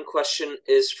fan question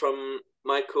is from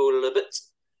Michael Libet,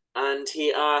 and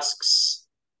he asks,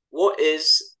 what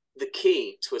is the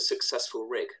key to a successful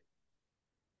rig?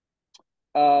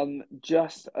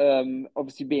 Just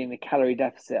obviously being the calorie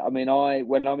deficit. I mean,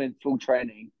 when I'm in full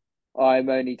training, I'm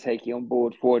only taking on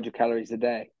board 400 calories a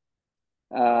day.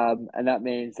 And that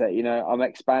means that, I'm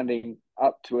expanding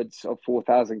upwards of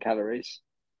 4,000 calories.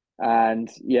 And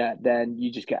yeah, then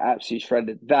you just get absolutely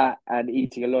shredded. That and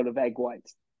eating a lot of egg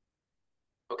whites.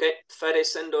 Okay, Fede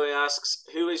Sendoy asks,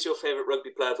 who is your favourite rugby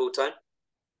player of all time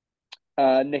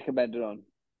Nick Abendon,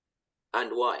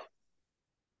 and why?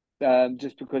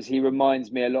 just because he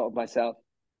reminds me a lot of myself.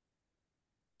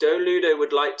 Do Ludo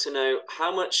would like to know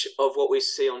how much of what we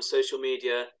see on social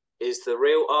media is the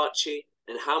real Archie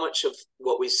and how much of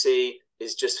what we see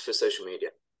is just for social media.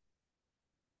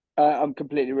 I'm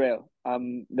completely real.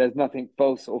 There's nothing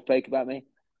false or fake about me.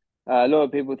 A lot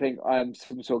of people think I'm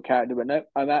some sort of character, but no,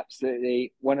 I'm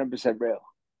absolutely 100% real.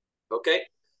 Okay.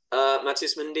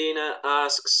 Matis Mendina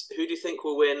asks, who do you think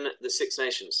will win the Six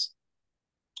Nations?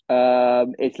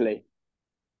 Italy.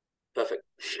 Perfect.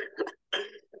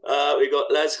 We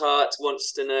got Les Hart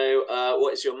wants to know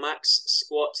what is your max,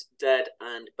 squat, dead,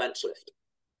 and bench lift?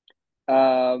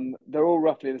 They're all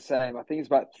roughly the same. I think it's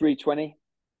about 320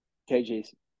 kgs.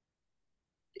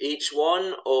 Each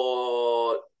one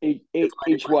or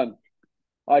Each one.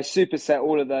 I superset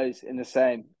all of those in the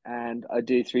same, and I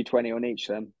do 320 on each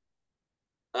of them.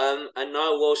 And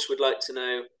Niall Walsh would like to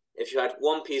know if you had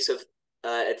one piece of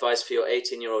advice for your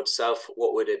 18-year-old self,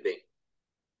 what would it be?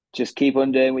 Just keep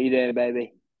on doing what you're doing,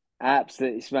 baby.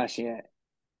 Absolutely smashing it.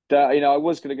 I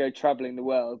was going to go traveling the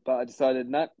world, but I decided,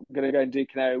 no, I'm going to go and do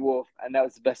Canary Wharf, and that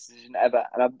was the best decision ever.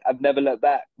 And I've never looked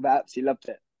back. I absolutely loved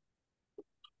it.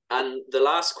 And the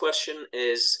last question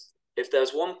is, if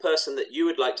there's one person that you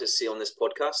would like to see on this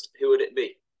podcast, who would it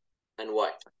be, and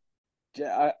why?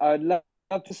 I'd love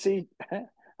to see.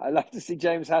 I'd love to see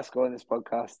James Haskell on this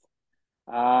podcast,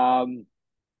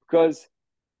 because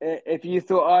if you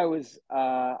thought I was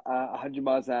 100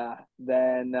 miles an hour,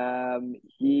 then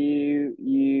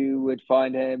you would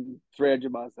find him 300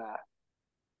 miles an hour.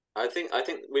 I think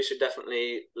we should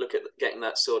definitely look at getting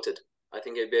that sorted. I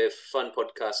think it'd be a fun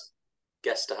podcast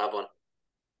guest to have on.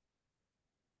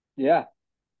 Yeah,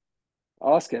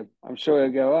 ask him. I'm sure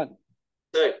he'll go on.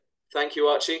 So, thank you,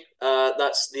 Archie.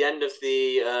 That's the end of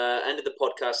the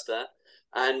podcast there.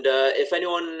 And if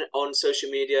anyone on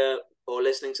social media or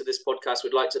listening to this podcast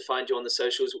would like to find you on the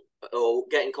socials or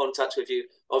get in contact with you,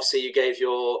 obviously you gave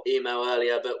your email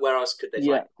earlier, but where else could they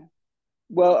find you?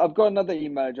 Well, I've got another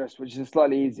email address which is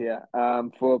slightly easier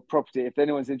for property. If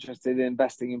anyone's interested in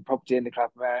investing in property in the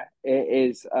Clapham area, it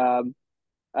is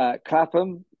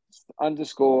Clapham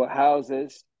 _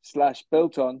 houses /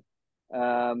 built on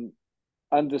 _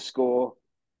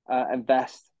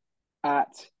 invest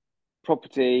at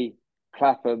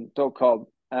propertyclapham.com.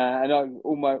 And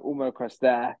all my requests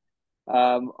there.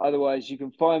 Otherwise, you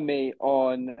can find me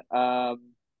on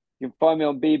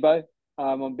Bebo.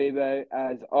 I'm on Bebo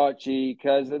as Archie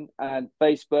Curzon, and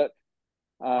Facebook.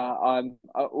 I'm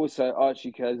also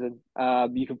Archie Curzon.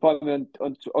 You can find me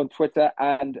on Twitter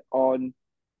and on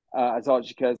as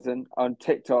Archie Curzon. On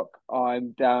TikTok,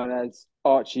 I'm down as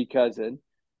Archie Curzon.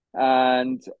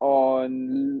 And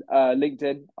on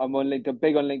LinkedIn, I'm on LinkedIn,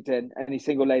 big on LinkedIn. Any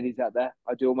single ladies out there,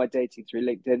 I do all my dating through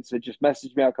LinkedIn. So just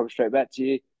message me, I'll come straight back to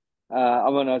you.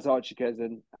 I'm on as Archie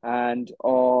Curzon. And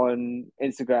on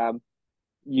Instagram,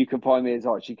 you can find me as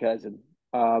Archie Curzon.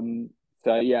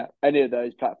 So yeah, any of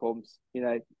those platforms,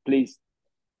 please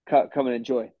come and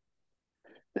enjoy.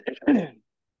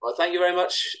 Well, thank you very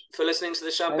much for listening to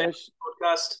the Champagne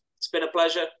podcast. It's been a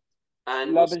pleasure.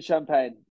 And love and champagne.